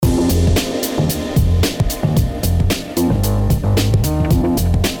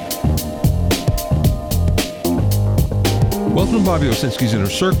Welcome to Bobby Owsinski's Inner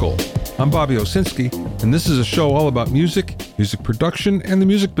Circle. I'm Bobby Owsinski, and this is a show all about music, music production, and the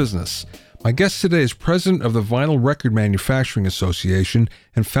music business. My guest today is president of the Vinyl Record Manufacturing Association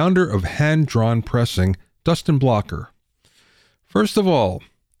and founder of Hand Drawn Pressing, Dustin Blocker. First of all,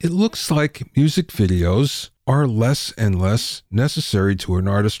 it looks like music videos are less and less necessary to an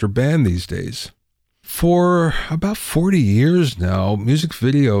artist or band these days. For about 40 years now, music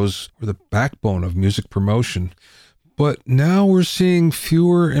videos were the backbone of music promotion. But now we're seeing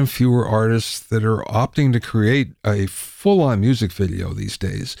fewer and fewer artists that are opting to create a full-on music video these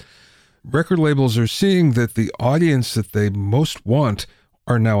days. Record labels are seeing that the audience that they most want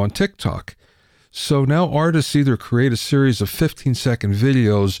are now on TikTok. So now artists either create a series of 15-second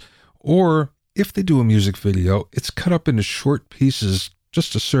videos, or if they do a music video, it's cut up into short pieces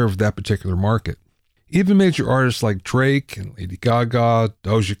just to serve that particular market. Even major artists like Drake and Lady Gaga,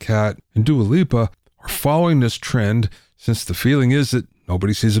 Doja Cat, and Dua Lipa are following this trend, since the feeling is that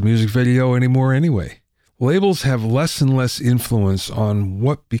nobody sees a music video anymore anyway. Labels have less and less influence on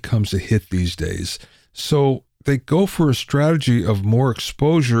what becomes a hit these days, so they go for a strategy of more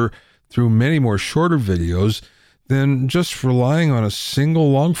exposure through many more shorter videos than just relying on a single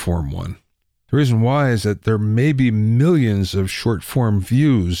long-form one. The reason why is that there may be millions of short-form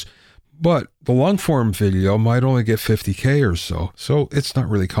views, but the long-form video might only get 50K or so it's not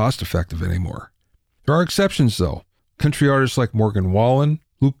really cost-effective anymore. There are exceptions, though. Country artists like Morgan Wallen,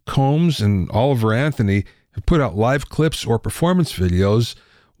 Luke Combs, and Oliver Anthony have put out live clips or performance videos,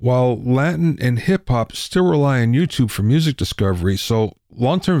 while Latin and hip-hop still rely on YouTube for music discovery, so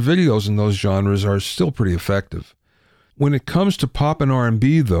long-term videos in those genres are still pretty effective. When it comes to pop and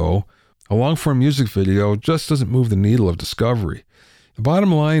R&B, though, a long-form music video just doesn't move the needle of discovery. The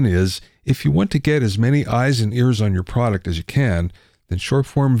bottom line is, if you want to get as many eyes and ears on your product as you can, then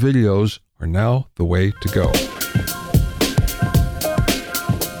short-form videos are now the way to go.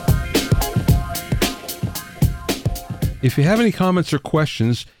 If you have any comments or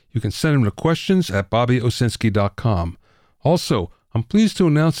questions, you can send them to questions@bobbyowsinski.com. Also, I'm pleased to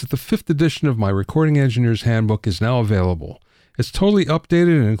announce that the 5th edition of my Recording Engineer's Handbook is now available. It's totally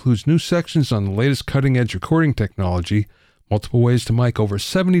updated and includes new sections on the latest cutting-edge recording technology, multiple ways to mic over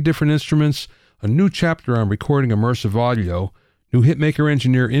 70 different instruments, a new chapter on recording immersive audio, new hitmaker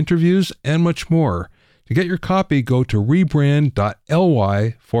engineer interviews, and much more. To get your copy, go to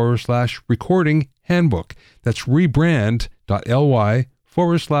rebrand.ly/recording handbook. That's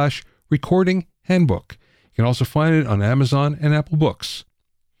rebrand.ly/recording handbook. You can also find it on Amazon and Apple Books.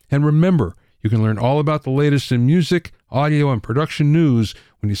 And remember, you can learn all about the latest in music, audio, and production news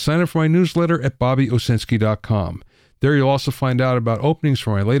when you sign up for my newsletter at bobbyowsinski.com. There you'll also find out about openings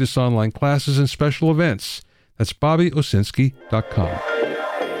for my latest online classes and special events. That's bobbyowsinski.com.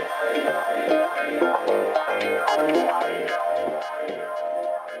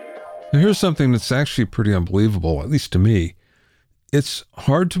 Now here's something that's actually pretty unbelievable, at least to me. It's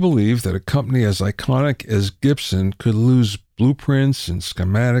hard to believe that a company as iconic as Gibson could lose blueprints and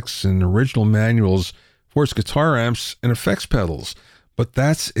schematics and original manuals for its guitar amps and effects pedals, but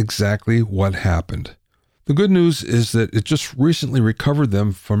that's exactly what happened. The good news is that it just recently recovered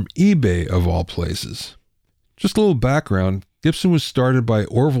them from eBay, of all places. Just a little background, Gibson was started by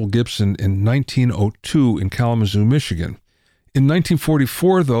Orville Gibson in 1902 in Kalamazoo, Michigan. In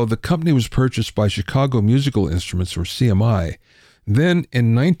 1944, though, the company was purchased by Chicago Musical Instruments, or CMI. Then,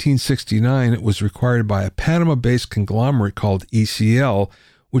 in 1969, it was acquired by a Panama-based conglomerate called ECL,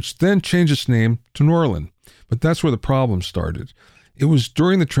 which then changed its name to Norlin. But that's where the problem started. It was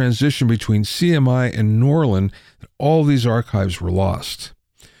during the transition between CMI and Norlin that all these archives were lost.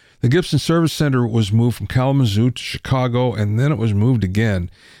 The Gibson Service Center was moved from Kalamazoo to Chicago, and then it was moved again.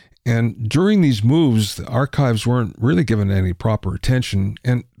 And during these moves, the archives weren't really given any proper attention,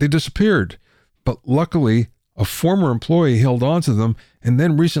 and they disappeared. But luckily, a former employee held on to them and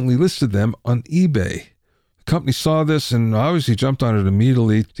then recently listed them on eBay. The company saw this and obviously jumped on it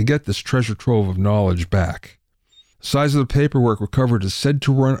immediately to get this treasure trove of knowledge back. The size of the paperwork recovered is said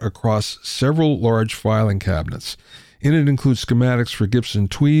to run across several large filing cabinets. In it includes schematics for Gibson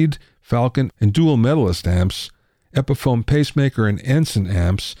Tweed, Falcon, and Dual Medalist amps, Epiphone pacemaker and Ensign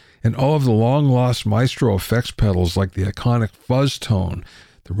amps, and all of the long-lost Maestro effects pedals like the iconic Fuzz Tone,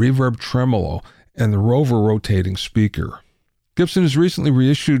 the Reverb Tremolo, and the Rover rotating speaker. Gibson has recently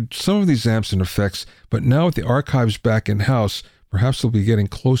reissued some of these amps and effects, but now with the archives back in-house, perhaps they'll be getting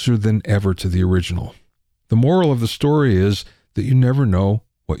closer than ever to the original. The moral of the story is that you never know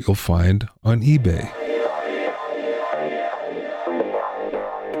what you'll find on eBay.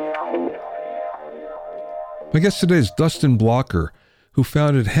 My guest today is Dustin Blocker, who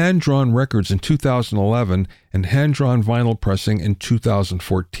founded Hand Drawn Records in 2011 and Hand Drawn Vinyl Pressing in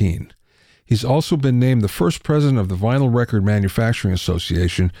 2014. He's also been named the first president of the Vinyl Record Manufacturing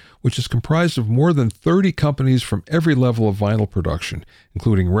Association, which is comprised of more than 30 companies from every level of vinyl production,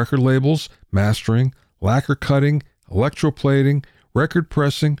 including record labels, mastering, lacquer cutting, electroplating, record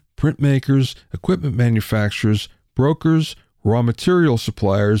pressing, printmakers, equipment manufacturers, brokers, raw material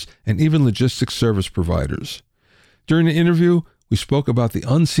suppliers, and even logistics service providers. During the interview, we spoke about the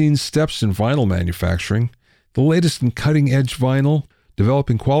unseen steps in vinyl manufacturing, the latest in cutting-edge vinyl,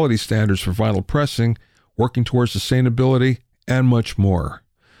 developing quality standards for vinyl pressing, working towards sustainability, and much more.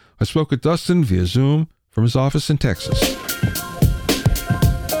 I spoke with Dustin via Zoom from his office in Texas.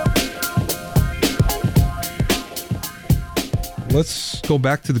 Let's go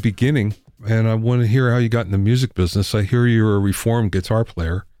back to the beginning, and I want to hear how you got in the music business. I hear you're a reformed guitar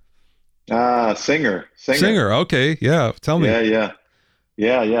player. Singer. Singer, okay, yeah. Tell me.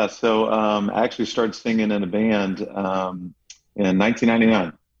 Yeah. So I actually started singing in a band in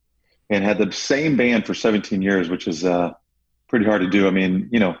 1999 and had the same band for 17 years, which is pretty hard to do. I mean,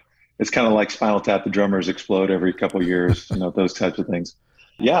 it's kind of like Spinal Tap, the drummers explode every couple of years, those types of things.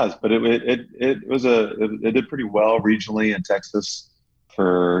 Yeah, but it did pretty well regionally in Texas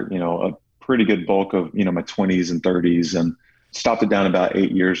for, a pretty good bulk of, my 20s and 30s, and stopped it down about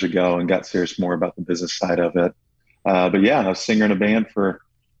 8 years ago and got serious more about the business side of it. But yeah, I was a singer in a band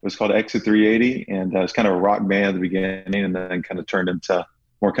it was called Exit 380, and it was kind of a rock band at the beginning, and then kind of turned into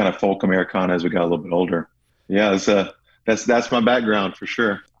more kind of folk Americana as we got a little bit older. Yeah, that's my background for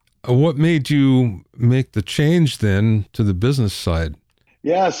sure. What made you make the change then to the business side?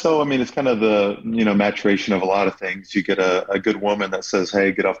 Yeah, so I mean, it's kind of the maturation of a lot of things. You get a good woman that says,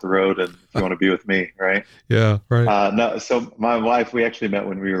 "Hey, get off the road, and if you want to be with me," right? Yeah, right. No, so my wife, we actually met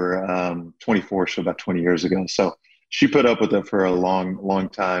when we were 24, so about 20 years ago. So she put up with it for a long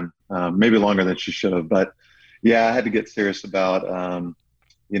time, maybe longer than she should have. But yeah, I had to get serious about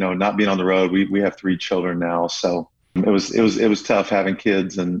not being on the road. We have 3 children now, so it was tough having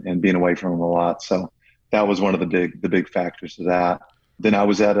kids and being away from them a lot. So that was one of the big factors to that. Then I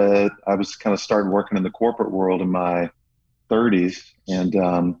was kind of started working in the corporate world in my 30s, and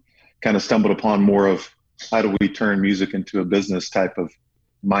kind of stumbled upon more of how do we turn music into a business type of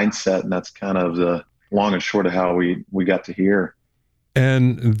mindset. And that's kind of the long and short of how we got to here.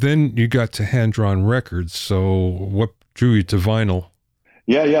 And then you got to Hand Drawn Records. So what drew you to vinyl?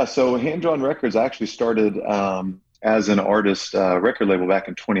 Yeah. So Hand Drawn Records actually started as an artist record label back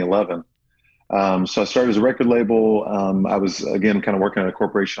in 2011. So I started as a record label. I was, again, kind of working at a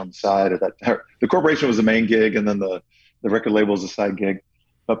corporation on the side. The corporation was the main gig, and then the record label was a side gig.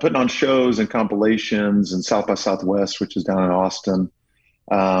 But putting on shows and compilations and South by Southwest, which is down in Austin,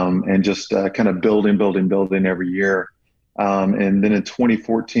 and just kind of building every year. And then in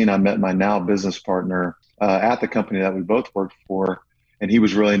 2014, I met my now business partner at the company that we both worked for, and he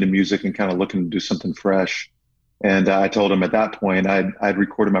was really into music and kind of looking to do something fresh. And I told him at that point I'd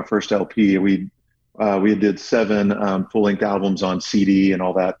recorded my first LP. We did 7 full-length albums on CD and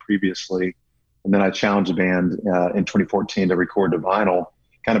all that previously, and then I challenged the band in 2014 to record the vinyl,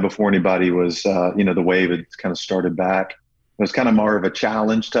 kind of before anybody was, the wave had kind of started back. It was kind of more of a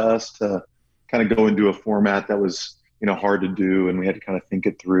challenge to us to kind of go into a format that was, hard to do, and we had to kind of think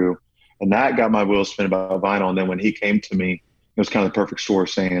it through. And that got my wheels spinning about vinyl. And then when he came to me, it was kind of the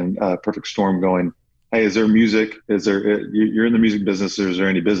perfect storm going, "Hey, is there music? You're in the music business. Is there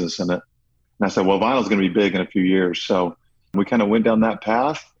any business in it?" And I said, "Well, vinyl is going to be big in a few years." So we kind of went down that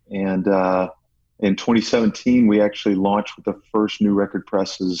path. And in 2017, we actually launched with the first new record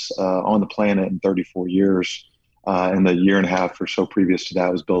presses on the planet in 34 years. And the year and a half or so previous to that, I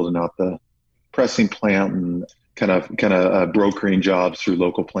was building out the pressing plant and kind of brokering jobs through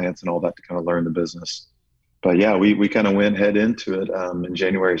local plants and all that to kind of learn the business. But yeah, we kind of went head into it in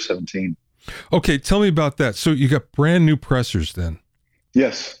January 17. Okay, tell me about that. So you got brand new pressers then?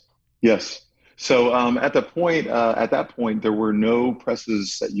 Yes. So at that point, there were no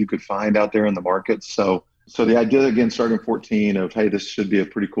presses that you could find out there in the market. So the idea, again, starting in 14 of, hey, this should be a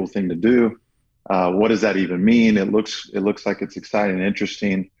pretty cool thing to do. What does that even mean? It looks like it's exciting and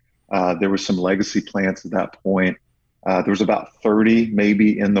interesting. There were some legacy plants at that point. There was about 30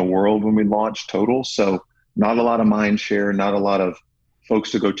 maybe in the world when we launched total. So not a lot of mind share, not a lot of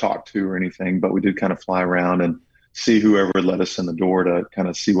folks to go talk to or anything, but we did kind of fly around and see whoever let us in the door to kind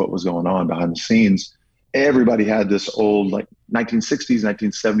of see what was going on behind the scenes. Everybody had this old, like 1960s,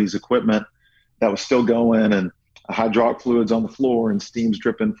 1970s equipment that was still going, and hydraulic fluids on the floor and steam's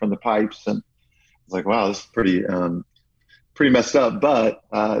dripping from the pipes. And I was like, wow, this is pretty pretty messed up, but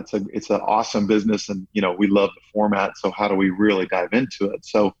it's an awesome business, and we love the format. So how do we really dive into it?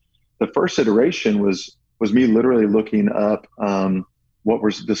 So the first iteration was me literally looking up what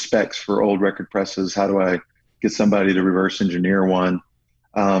were the specs for old record presses. How do I get somebody to reverse engineer one?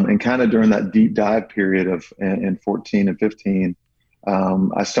 And kind of during that deep dive period of in 14 and 15,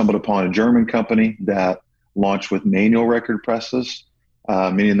 I stumbled upon a German company that launched with manual record presses,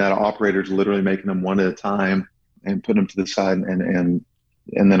 meaning that operators literally making them one at a time and put them to the side. And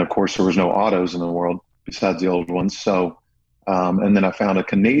then, of course, there was no autos in the world besides the old ones. So, and then I found a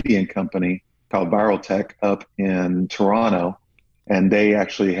Canadian company called Viral Tech up in Toronto, and they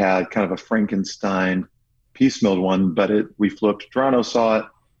actually had kind of a Frankenstein piece milled one, but we flew up to Toronto, saw it,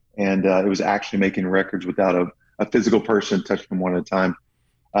 and it was actually making records without a physical person touching them one at a time.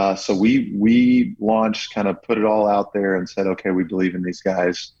 So we launched, kind of put it all out there and said, okay, we believe in these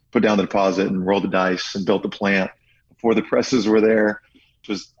guys, put down the deposit and rolled the dice and built the plant before the presses were there, which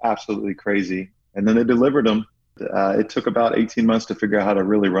was absolutely crazy. And then they delivered them. It took about 18 months to figure out how to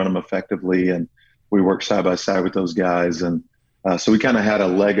really run them effectively. And we worked side by side with those guys. And so we kind of had a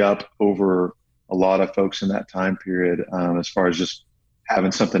leg up over a lot of folks in that time period, as far as just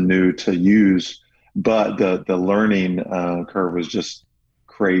having something new to use. But the learning curve was just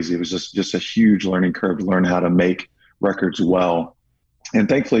crazy. It was just a huge learning curve to learn how to make records well. And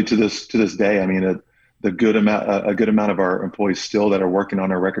thankfully to this day, I mean, a good amount of our employees still that are working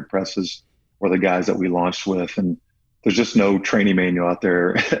on our record presses were the guys that we launched with. And there's just no training manual out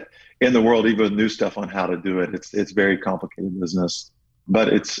there in the world, even new stuff on how to do it. It's very complicated business, but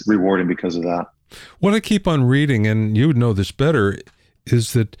it's rewarding because of that. What I keep on reading, and you would know this better,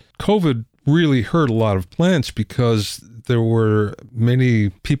 is that COVID really hurt a lot of plants because there were many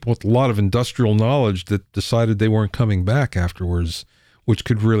people with a lot of industrial knowledge that decided they weren't coming back afterwards, which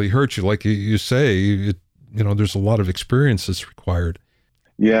could really hurt you. Like you say, there's a lot of experience that's required.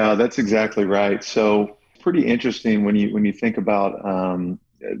 Yeah, that's exactly right. So pretty interesting when you think about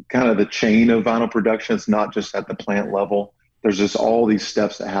kind of the chain of vinyl production. It's not just at the plant level. There's just all these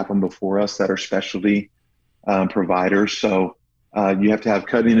steps that happen before us that are specialty providers. So you have to have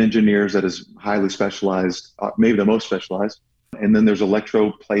cutting engineers that is highly specialized, maybe the most specialized. And then there's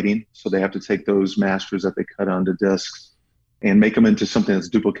electroplating. So they have to take those masters that they cut onto discs and make them into something that's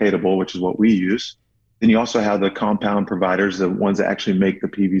duplicatable, which is what we use. Then you also have the compound providers, the ones that actually make the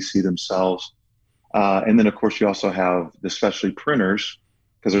PVC themselves. And then, of course, you also have the specialty printers,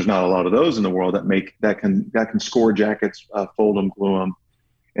 because there's not a lot of those in the world that can score jackets, fold them, glue them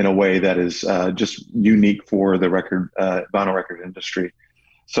in a way that is just unique for the vinyl record industry.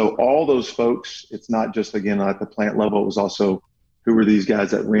 So all those folks, it's not just, again, at the plant level, it was also who were these guys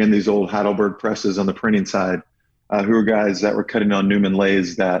that ran these old Heidelberg presses on the printing side, who were guys that were cutting on Newman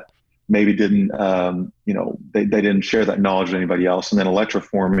lathes that maybe didn't, they didn't share that knowledge with anybody else. And then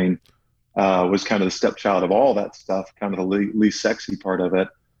electroforming was kind of the stepchild of all that stuff, kind of the least sexy part of it.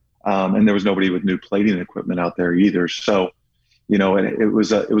 And there was nobody with new plating equipment out there either. So, it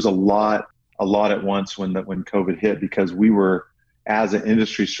was a lot at once when COVID hit, because we were, as an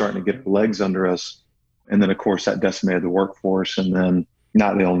industry, starting to get our legs under us. And then, of course, that decimated the workforce. And then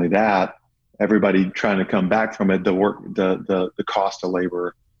not only that, everybody trying to come back from it, the cost of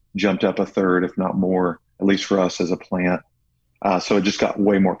labor jumped up a third, if not more, at least for us as a plant. So it just got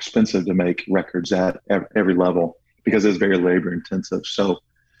way more expensive to make records at every level because it's very labor intensive. So,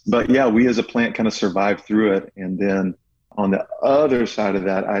 but yeah, we as a plant kind of survived through it. And then on the other side of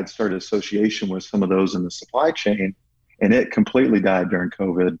that, I had started association with some of those in the supply chain, and it completely died during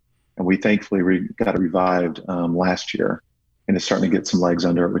COVID. And we thankfully got it revived last year, and it's starting to get some legs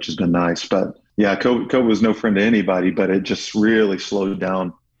under it, which has been nice. But yeah, COVID was no friend to anybody, but it just really slowed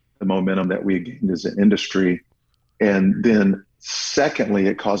down the momentum that we gained as an industry. And then secondly,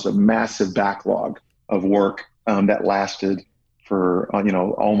 it caused a massive backlog of work that lasted for,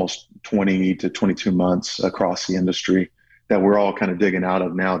 almost 20 to 22 months across the industry that we're all kind of digging out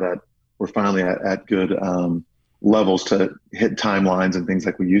of now that we're finally at good levels to hit timelines and things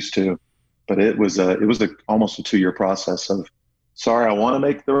like we used to. But it was almost a 2-year process of, sorry, I want to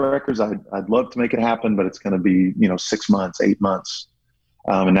make the records. I'd love to make it happen, but it's going to be, 6 months, 8 months.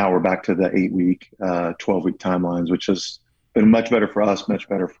 And now we're back to the 8-week, 12-week timelines, which has been much better for us, much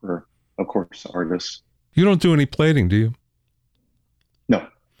better for, of course, artists. You don't do any plating, do you? No,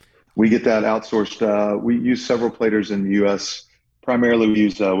 we get that outsourced. We use several platers in the U.S. Primarily, we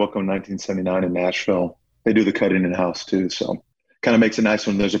use Welcome 1979 in Nashville. They do the cutting in-house too, so kind of makes it nice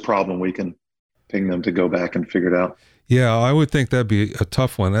when there's a problem. We can ping them to go back and figure it out. Yeah, I would think that'd be a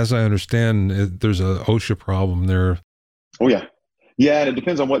tough one. As I understand, there's a OSHA problem there. Oh yeah. Yeah, and it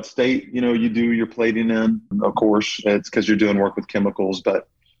depends on what state, you do your plating in. Of course, it's because you're doing work with chemicals, but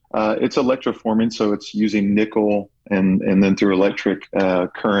it's electroforming, so it's using nickel and then through electric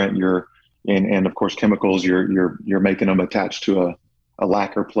current, and of course chemicals. You're making them attached to a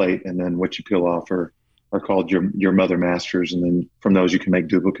lacquer plate, and then what you peel off are called your mother masters, and then from those you can make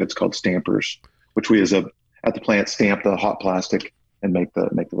duplicates called stampers, which we at the plant stamp the hot plastic and make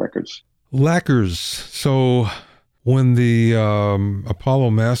the records. Lacquers. So when the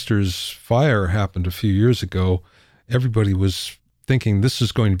Apollo Masters fire happened a few years ago, everybody was thinking this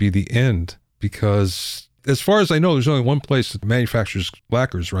is going to be the end because, as far as I know, there's only one place that manufactures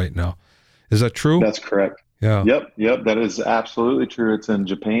lacquers right now. Is that true? That's correct. Yeah. Yep. That is absolutely true. It's in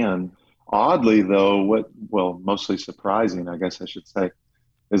Japan. Oddly, though, mostly surprising, I guess I should say,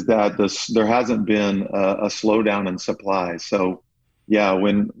 is that there hasn't been a slowdown in supply. So, yeah,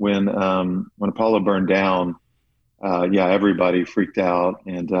 when Apollo burned down, everybody freaked out,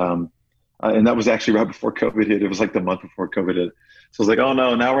 and that was actually right before COVID hit. It was like the month before COVID hit. So I was like, oh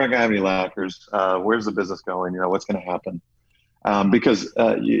no, now we're not gonna have any lacquers. Where's the business going? What's gonna happen? Because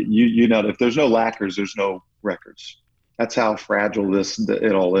if there's no lacquers, there's no records. That's how fragile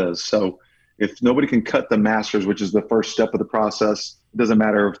it all is. So if nobody can cut the masters, which is the first step of the process, it doesn't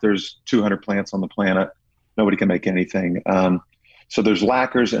matter if there's 200 plants on the planet, nobody can make anything. So there's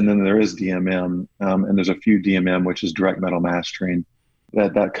lacquers, and then there is DMM, and there's a few DMM, which is direct metal mastering,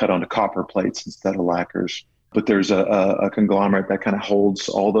 that cut onto copper plates instead of lacquers. But there's a conglomerate that kind of holds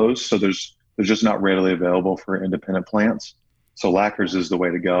all those, so they're just not readily available for independent plants. So lacquers is the way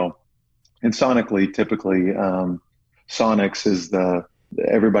to go. And sonically, typically, Sonics is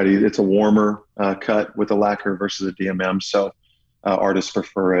it's a warmer cut with a lacquer versus a DMM. So artists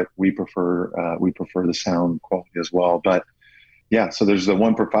prefer it. We prefer the sound quality as well. But yeah, so there's the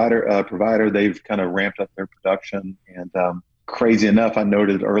one provider. They've kind of ramped up their production, and crazy enough, I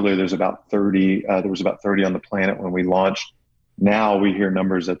noted earlier there was about 30 on the planet when we launched. Now we hear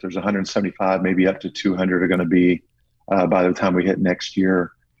numbers that there's 175, maybe up to 200 are going to be by the time we hit next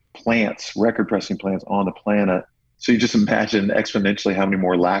year. Record pressing plants on the planet. So you just imagine exponentially how many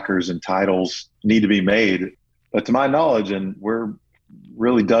more lacquers and titles need to be made. But to my knowledge, and we're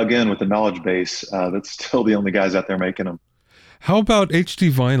really dug in with the knowledge base, that's still the only guys out there making them. How about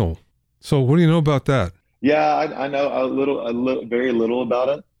HD vinyl? So what do you know about that? Yeah, I know very little about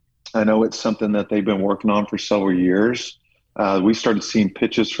it. I know it's something that they've been working on for several years. We started seeing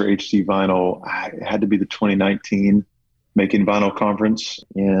pitches for HD vinyl. It had to be the 2019 Making Vinyl Conference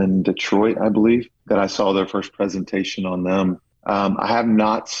in Detroit, I believe, that I saw their first presentation on them. I have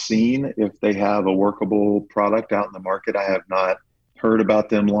not seen if they have a workable product out in the market. I have not heard about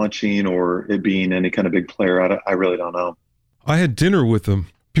them launching or it being any kind of big player. I really don't know. I had dinner with them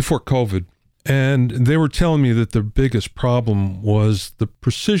before COVID, and they were telling me that their biggest problem was the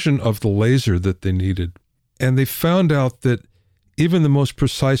precision of the laser that they needed. And they found out that even the most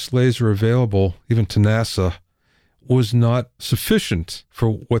precise laser available, even to NASA, was not sufficient for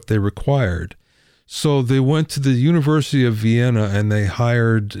what they required. So they went to the University of Vienna and they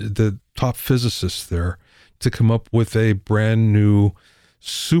hired the top physicists there to come up with a brand new,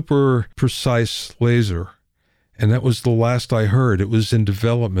 super precise laser. And that was the last I heard. It was in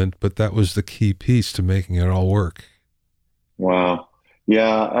development, but that was the key piece to making it all work. Wow.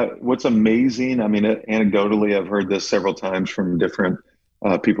 Yeah. What's amazing, I mean, anecdotally, I've heard this several times from different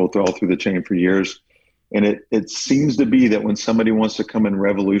people all through the chain for years. And it seems to be that when somebody wants to come and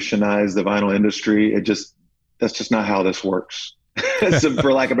revolutionize the vinyl industry, that's just not how this works. So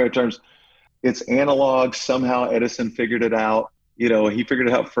for lack of better terms, it's analog. Somehow Edison figured it out. He figured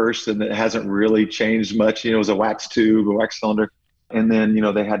it out first, and it hasn't really changed much. It was a wax tube, a wax cylinder. And then,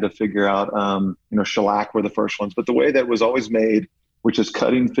 they had to figure out, shellac were the first ones. But the way that was always made, which is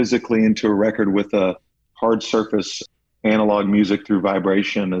cutting physically into a record with a hard surface analog music through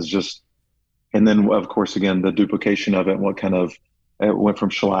vibration is just, and then of course, again, the duplication of it, it went from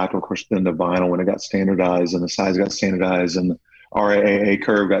shellac, of course, then to vinyl when it got standardized and the size got standardized and the RAA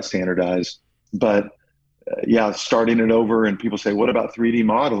curve got standardized. But starting it over, and people say, what about 3D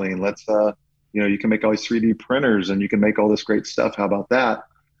modeling? Let's, you can make all these 3D printers and you can make all this great stuff. How about that?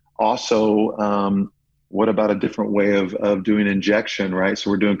 Also, what about a different way of doing injection, right? So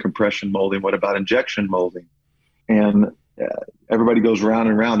we're doing compression molding. What about injection molding? And everybody goes round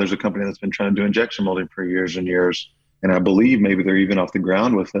and round. There's a company that's been trying to do injection molding for years and years. And I believe maybe they're even off the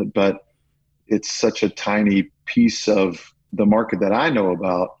ground with it, but it's such a tiny piece of the market that I know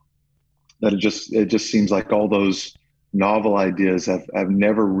about that it just seems like all those novel ideas have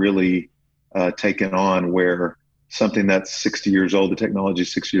never really taken on, where something that's 60 years old, the technology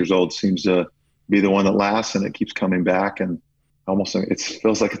is 60 years old, seems to be the one that lasts, and it keeps coming back. And almost, it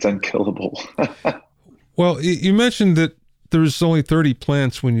feels like it's unkillable. Well, you mentioned that there's only 30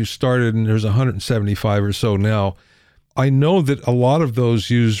 plants when you started, and there's 175 or so now. I know that a lot of those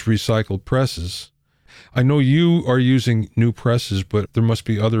use recycled presses. I know you are using new presses, but there must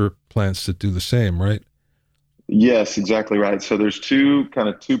be other plants that do the same, right? Yes, exactly right. So there's two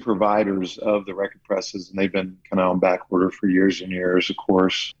providers of the record presses, and they've been kind of on back order for years and years, of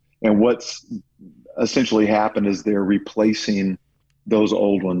course. And what's essentially happened is they're replacing those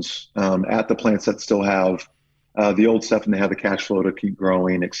old ones at the plants that still have the old stuff, and they have the cash flow to keep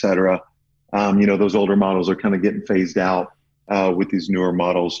growing, et cetera. Those older models are kind of getting phased out with these newer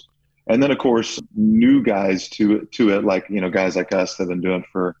models. And then, of course, new guys to it, like, guys like us that have been doing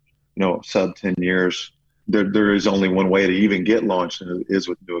for, sub 10 years. There is only one way to even get launched, and it is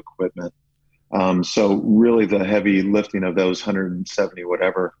with new equipment. So really the heavy lifting of those 170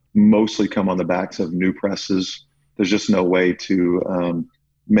 whatever mostly come on the backs of new presses. There's just no way to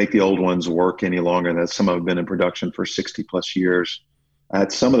make the old ones work any longer. That some have been in production for 60 plus years.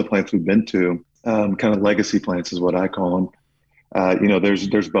 At some of the plants we've been to, kind of legacy plants is what I call them.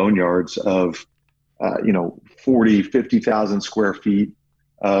 There's boneyards of 40, 50,000 square feet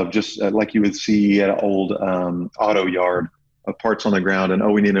of just like you would see at an old auto yard of parts on the ground,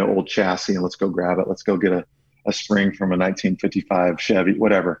 and we need an old chassis, and let's go grab it. Let's go get a spring from a 1955 Chevy,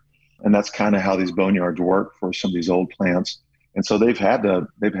 whatever. And that's kind of how these boneyards work for some of these old plants. And so they've had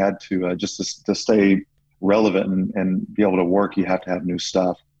to just to stay relevant and be able to work, you have to have new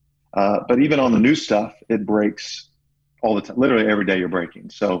stuff. But even on the new stuff, it breaks all the time. Literally every day you're breaking.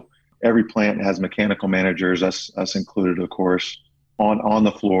 So every plant has mechanical managers, us included, of course, on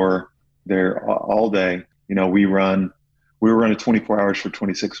the floor there all day. We were running 24 hours for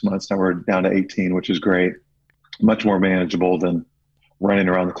 26 months. Now we're down to 18, which is great. Much more manageable than running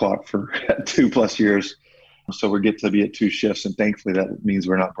around the clock for 2+ years. So we get to be at 2 shifts, and thankfully that means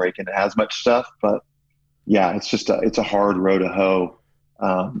we're not breaking as much stuff. But yeah, it's a hard row to hoe,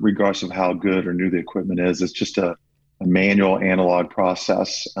 regardless of how good or new the equipment is. It's just a manual analog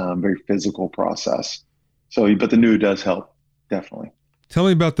process, very physical process. So, but the new does help, definitely. Tell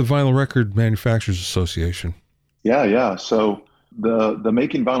me about the Vinyl Record Manufacturers Association. Yeah. So the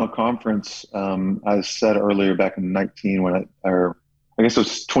Making Vinyl Conference, I said earlier back in 19 I guess it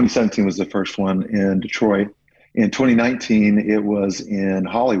was 2017 was the first one in Detroit. In 2019, it was in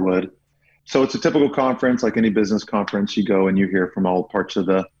Hollywood. So it's a typical conference, like any business conference. You go and you hear from all parts of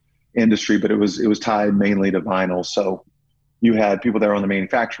the industry, but it was tied mainly to vinyl. So you had people there on the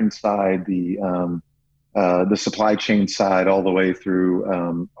manufacturing side, the supply chain side, all the way through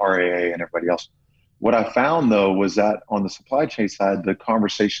RAA and everybody else. What I found, though, was that on the supply chain side, the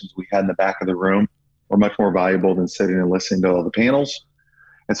conversations we had in the back of the room were much more valuable than sitting and listening to all the panels.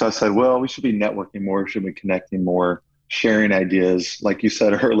 And so I said, well, we should be networking more, we should be connecting more, sharing ideas. Like you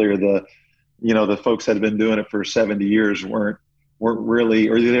said earlier, the folks that have been doing it for 70 years weren't really,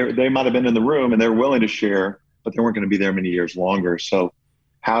 or they might have been in the room and they're willing to share, but they weren't going to be there many years longer. So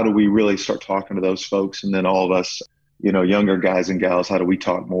how do we really start talking to those folks? And then all of us, younger guys and gals, how do we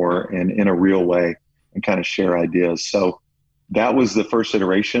talk more and in a real way and kind of share ideas? So that was the first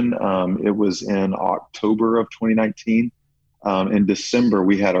iteration. It was in October of 2019. In December,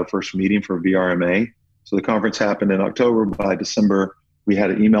 we had our first meeting for VRMA. So the conference happened in October. By December, we had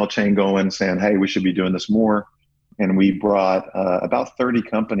an email chain going saying, hey, we should be doing this more. And we brought about 30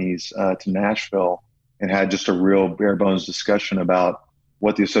 companies to Nashville and had just a real bare bones discussion about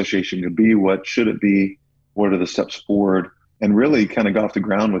what the association could be, what should it be, what are the steps forward, and really kind of got off the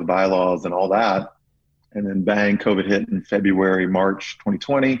ground with bylaws and all that. And then bang, COVID hit in February, March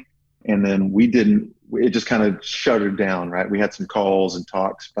 2020. And then it just kind of shuttered down, right? We had some calls and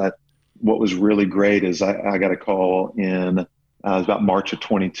talks, but what was really great is I got a call in it was about March of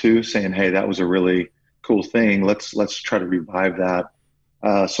 22 saying, hey, that was a really cool thing. Let's try to revive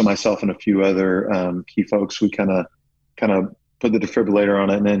that. So myself and a few other key folks, we kind of put the defibrillator on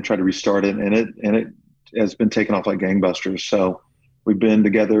it and then try to restart it. And it has been taken off like gangbusters. So we've been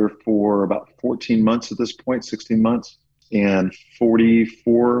together for about 14 months at this point, 16 months, and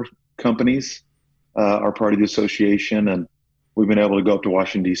 44 companies are part of the association. And we've been able to go up to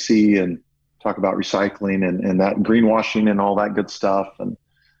Washington, D.C. and talk about recycling and that greenwashing and all that good stuff.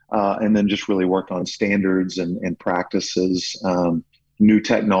 And then just really work on standards and practices, new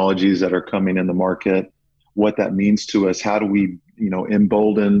technologies that are coming in the market, what that means to us. How do we,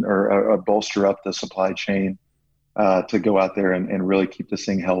 embolden or bolster up the supply chain to go out there and really keep this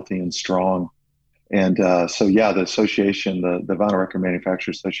thing healthy and strong. And the association, the Vinyl Record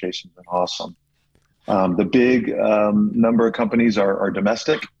Manufacturers Association has been awesome. The big number of companies are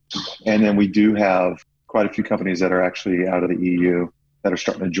domestic. And then we do have quite a few companies that are actually out of the EU that are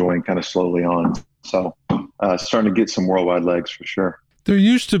starting to join kind of slowly on. So starting to get some worldwide legs for sure. There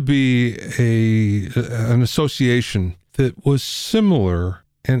used to be an association that was similar,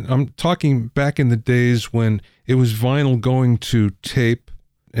 and I'm talking back in the days when it was vinyl going to tape,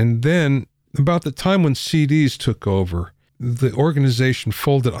 and then about the time when CDs took over, the organization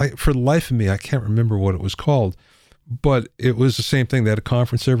folded. For the life of me, I can't remember what it was called, but it was the same thing. They had a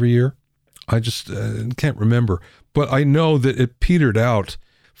conference every year. I just can't remember, but I know that it petered out.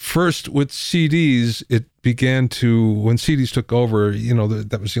 First with CDs, it began to, when CDs took over,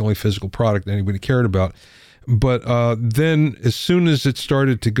 that was the only physical product anybody cared about. But then as soon as it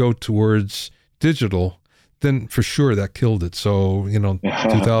started to go towards digital, then for sure that killed it. So,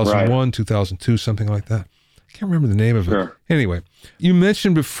 2001, right. 2002, something like that. I can't remember the name of it. Anyway, you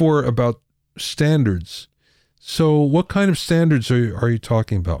mentioned before about standards. So what kind of standards are you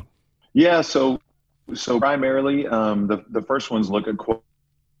talking about? Yeah, so primarily the first ones look at quality.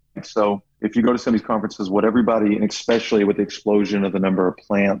 So if you go to some of these conferences, what everybody, and especially with the explosion of the number of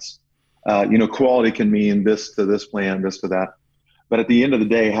plants, quality can mean this to this plant, this to that. But at the end of the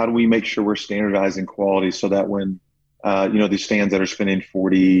day, how do we make sure we're standardizing quality so that when, these fans that are spending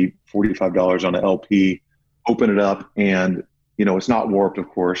 $40, $45 on an LP, open it up and, it's not warped, of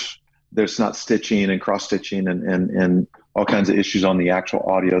course. There's not stitching and cross stitching and all kinds of issues on the actual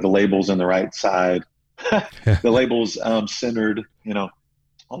audio. The label's in the right side, the label's centered,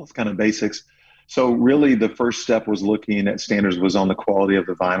 all those kind of basics. So really the first step was looking at standards was on the quality of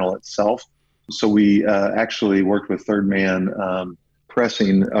the vinyl itself. So we actually worked with Third Man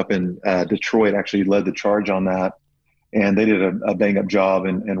Pressing up in Detroit, actually led the charge on that. And they did a bang up job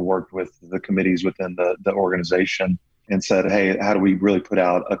and worked with the committees within the organization and said, hey, how do we really put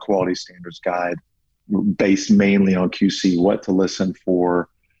out a quality standards guide based mainly on QC, what to listen for,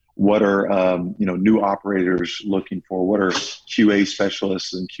 what are new operators looking for, what are QA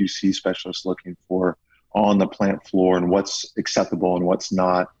specialists and QC specialists looking for on the plant floor, and what's acceptable and what's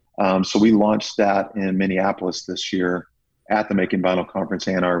not. So we launched that in Minneapolis this year at the Making Vinyl Conference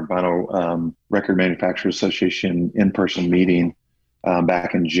and our Vinyl Record Manufacturers Association in-person meeting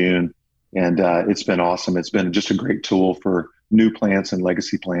back in June. And it's been awesome. It's been just a great tool for new plants and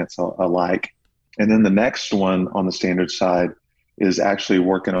legacy plants alike. And then the next one on the standard side is actually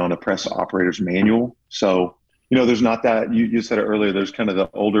working on a press operator's manual. So, there's not that, you said it earlier, there's kind of the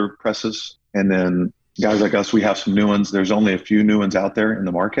older presses. And then guys like us, we have some new ones. There's only a few new ones out there in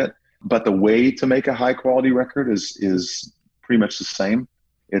the market. But the way to make a high quality record is pretty much the same.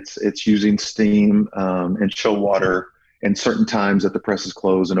 It's using steam and chill water and certain times that the press is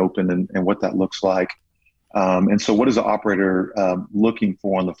closed and open and what that looks like. And so what is the operator looking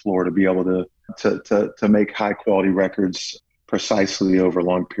for on the floor to be able to make high quality records precisely over a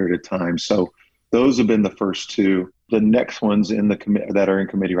long period of time? So those have been the first two. The next ones that are in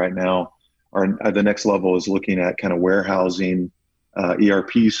committee right now are the next level is looking at kind of warehousing,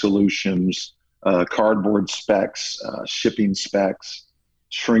 ERP solutions, cardboard specs, shipping specs,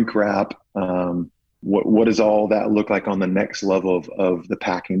 shrink wrap. What does all that look like on the next level of the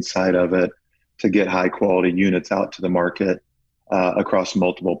packing side of it to get high quality units out to the market across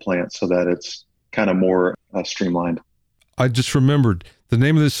multiple plants so that it's kind of more streamlined? I just remembered the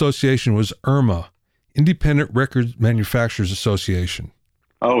name of the association was IRMA, Independent Record Manufacturers Association.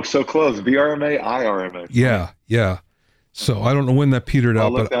 Oh, so close. VRMA, IRMA. Yeah. So I don't know when that petered out.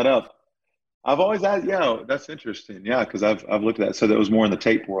 I'll look that up. I've always asked, that's interesting. Yeah, because I've looked at that. So that was more in the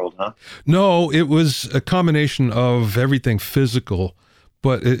tape world, huh? No, it was a combination of everything physical,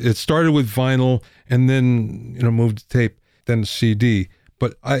 but it started with vinyl and then, moved to tape, then to CD.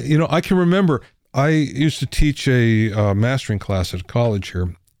 But I can remember I used to teach a mastering class at college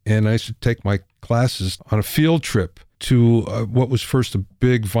here, and I used to take my classes on a field trip to what was first a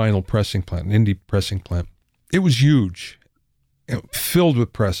big vinyl pressing plant, an indie pressing plant. It was huge, filled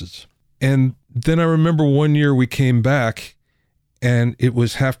with presses. And then I remember one year we came back and it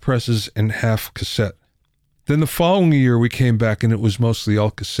was half presses and half cassette. Then the following year we came back and it was mostly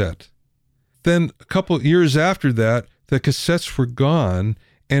all cassette. Then a couple of years after that, the cassettes were gone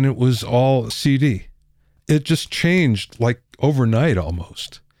and it was all CD. It just changed like overnight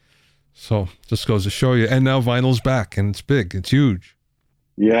almost. So just goes to show you. And now vinyl's back and it's big, it's huge.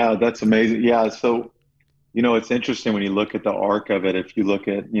 Yeah, that's amazing. Yeah, so it's interesting when you look at the arc of it. If you look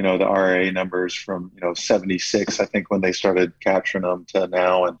at, the RA numbers from, 76, I think when they started capturing them to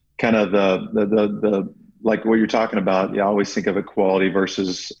now, and kind of the like what you're talking about, I always think of it quality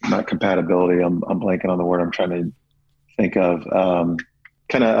versus not compatibility. I'm blanking on the word I'm trying to think of.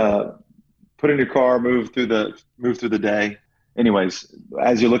 Put in your car, move through the day, anyways,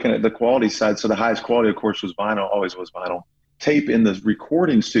 as you're looking at the quality side, so the highest quality, of course, was vinyl, always was vinyl. Tape in the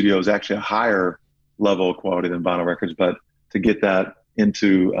recording studio is actually a higher level of quality than vinyl records, but to get that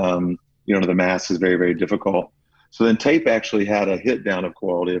into, to the mass is very, very difficult. So then tape actually had a hit down of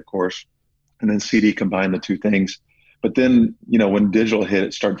quality, of course, and then CD combined the two things. But then, when digital hit,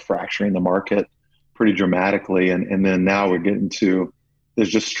 it started fracturing the market pretty dramatically. And then now we're getting to,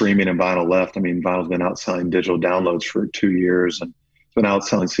 there's just streaming and vinyl left. I mean, vinyl's been outselling digital downloads for 2 years, and it's been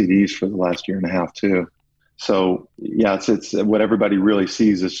outselling CDs for the last year and a half too. So yeah, it's what everybody really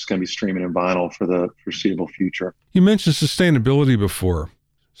sees is just going to be streaming and vinyl for the foreseeable future. You mentioned sustainability before.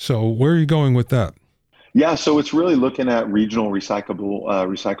 So where are you going with that? Yeah, so it's really looking at regional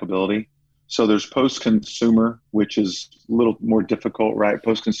recyclability. So there's post-consumer, which is a little more difficult, right?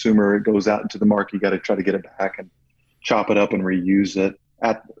 Post-consumer, it goes out into the market. You got to try to get it back and chop it up and reuse it.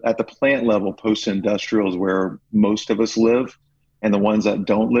 At the plant level, post-industrial is where most of us live, and the ones that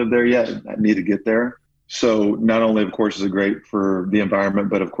don't live there yet that need to get there. So not only, of course, is it great for the environment,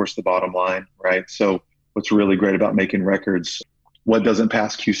 but of course the bottom line, right? So what's really great about making records, what doesn't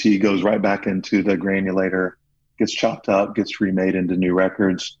pass QC goes right back into the granulator, gets chopped up, gets remade into new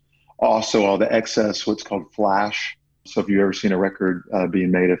records. Also, all the excess, what's called flash. So if you've ever seen a record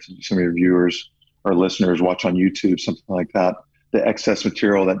being made, if some of your viewers or listeners watch on YouTube, something like that, the excess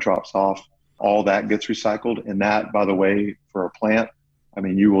material that drops off, all that gets recycled. And that, by the way, for a plant, I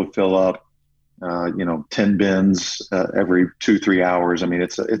mean, you will fill up, 10 bins every 2-3 hours. I mean,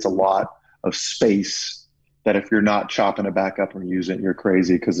 it's a lot of space that if you're not chopping it back up and using it, you're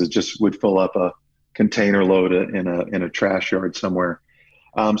crazy, because it just would fill up a container load in a trash yard somewhere.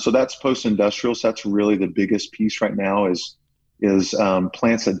 So that's post-industrial. So that's really the biggest piece right now is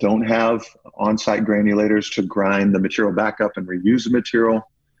plants that don't have on-site granulators to grind the material back up and reuse the material.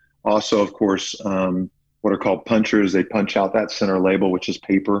 Also, of course, what are called punchers. They punch out that center label, which is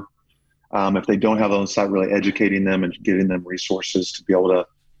paper. If they don't have on-site, really educating them and giving them resources to be able to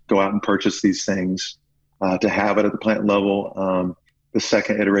go out and purchase these things, to have it at the plant level. The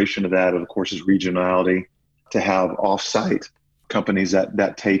second iteration of that, of course, is regionality, to have off-site companies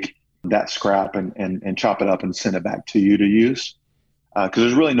that take that scrap and chop it up and send it back to you to use. Because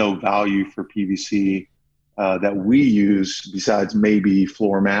there's really no value for PVC that we use besides maybe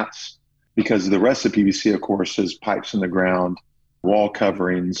floor mats, because the rest of PVC, of course, is pipes in the ground, wall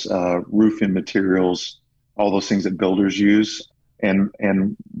coverings, roofing materials, all those things that builders use. And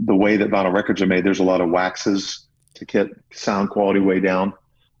the way that vinyl records are made, there's a lot of waxes to get sound quality way down.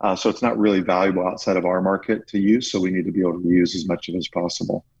 So it's not really valuable outside of our market to use. So we need to be able to reuse as much of it as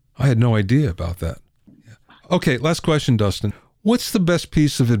possible. I had no idea about that. Okay, last question, Dustin. What's the best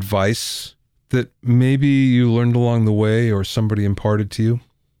piece of advice that maybe you learned along the way or somebody imparted to you?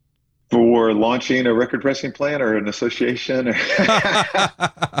 For launching a record pressing plant or an association? Or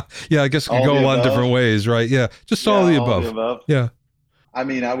Yeah, I guess it could go a lot of different ways, right? Yeah, just all the above. Yeah. I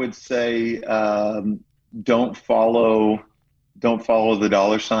mean, I would say don't follow the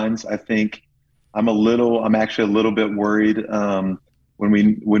dollar signs. I think I'm actually a little bit worried when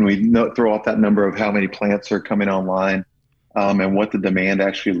we throw off that number of how many plants are coming online and what the demand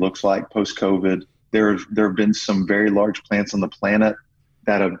actually looks like post-COVID. There have been some very large plants on the planet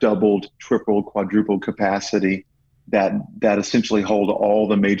that have doubled, tripled, quadrupled capacity that essentially hold all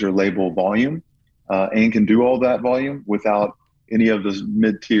the major label volume and can do all that volume without any of the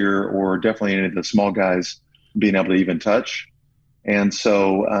mid-tier or definitely any of the small guys being able to even touch. And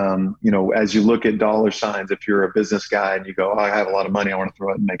so, as you look at dollar signs, if you're a business guy and you go, I have a lot of money, I want to throw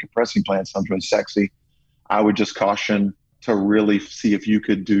it and make a pressing plant, sounds really sexy, I would just caution to really see if you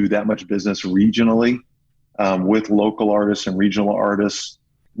could do that much business regionally with local artists and regional artists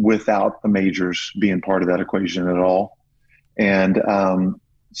without the majors being part of that equation at all. And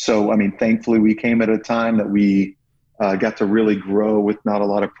so, I mean, thankfully we came at a time that we got to really grow with not a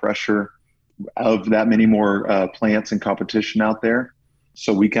lot of pressure of that many more plants and competition out there.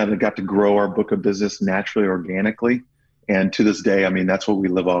 So we kind of got to grow our book of business naturally, organically. And to this day, I mean, that's what we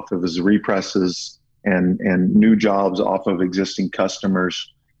live off of, is represses and new jobs off of existing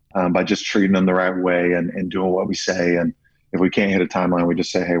customers by just treating them the right way and doing what we say. And if we can't hit a timeline, we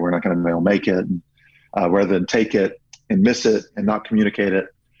just say, hey, we're not going to make it, rather than take it and miss it and not communicate it.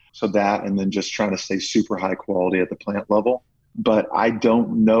 So that, and then just trying to stay super high quality at the plant level. But I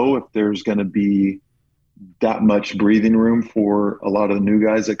don't know if there's going to be that much breathing room for a lot of the new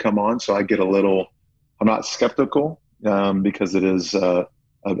guys that come on. So I get I'm not skeptical because it is a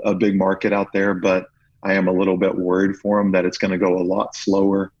big market out there, but I am a little bit worried for them that it's going to go a lot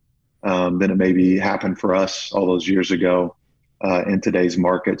slower than it maybe happened for us all those years ago in today's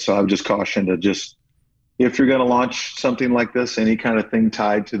market. So I would just caution to just if you're going to launch something like this, any kind of thing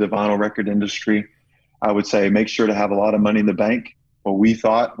tied to the vinyl record industry, I would say make sure to have a lot of money in the bank. What we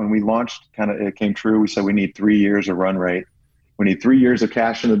thought when we launched, it came true. We said we need 3 years of run rate. We need 3 years of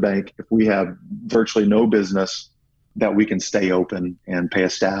cash in the bank. If we have virtually no business, that we can stay open and pay a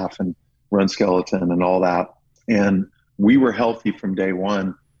staff and run skeleton and all that. And we were healthy from day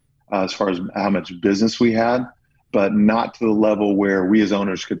one as far as how much business we had, but not to the level where we as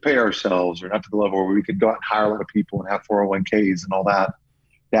owners could pay ourselves, or not to the level where we could go out and hire a lot of people and have 401ks and all that.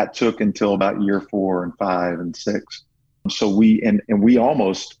 That took until about year 4 and 5 and 6. So we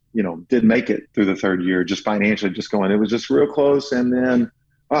almost, did make it through the third year, just financially, just going, it was just real close. And then,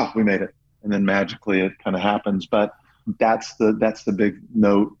 we made it. And then magically it kind of happens. But that's the big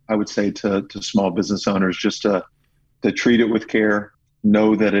note I would say to small business owners, just to treat it with care,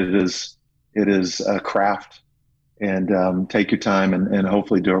 know that it is a craft, and take your time and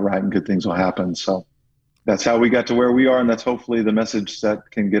hopefully do it right, and good things will happen. So that's how we got to where we are. And that's hopefully the message that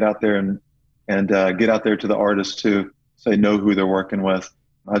can get out there and get out there to the artists too, so they know who they're working with.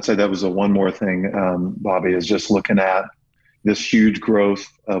 I'd say that was the one more thing, Bobby, is just looking at this huge growth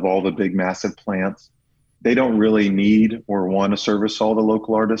of all the big, massive plants. They don't really need or want to service all the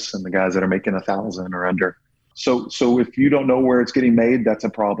local artists and the guys that are making 1,000 or under. So if you don't know where it's getting made, that's a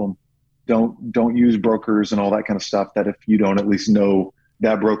problem. Don't use brokers and all that kind of stuff, that if you don't at least know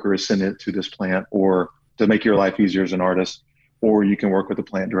that broker is sending it to this plant, or to make your life easier as an artist, or you can work with the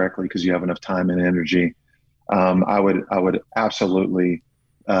plant directly because you have enough time and energy. I would absolutely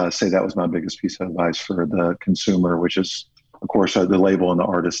say that was my biggest piece of advice for the consumer, which is, of course, the label and the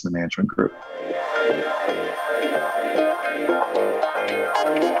artist and the management group.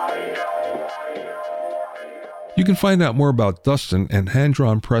 You can find out more about Dustin and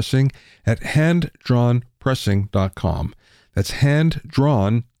hand-drawn pressing at handdrawnpressing.com. That's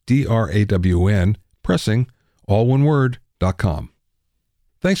hand-drawn, DRAWN, pressing, all one word, .com.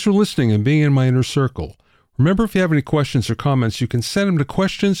 Thanks for listening and being in my inner circle. Remember, if you have any questions or comments, you can send them to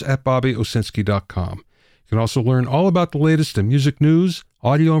questions@bobbyosinski.com. You can also learn all about the latest in music news,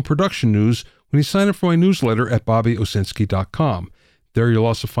 audio, and production news when you sign up for my newsletter at bobbyosinski.com. There you'll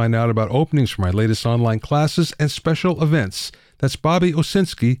also find out about openings for my latest online classes and special events. That's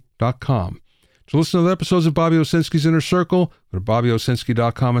bobbyosinski.com. To listen to the episodes of Bobby Owsinski's Inner Circle, go to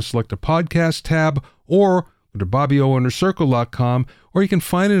bobbyosinski.com and select the podcast tab, or go to bobbyoinnercircle.com, or you can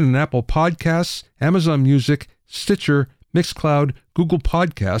find it in Apple Podcasts, Amazon Music, Stitcher, Mixcloud, Google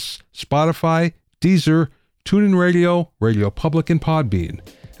Podcasts, Spotify, Deezer, TuneIn Radio, Radio Public, and Podbean.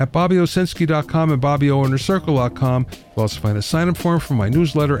 At bobbyosinski.com and bobbyoinnercircle.com, you'll also find a sign-up form for my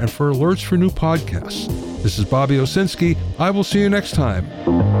newsletter and for alerts for new podcasts. This is Bobby Owsinski. I will see you next time.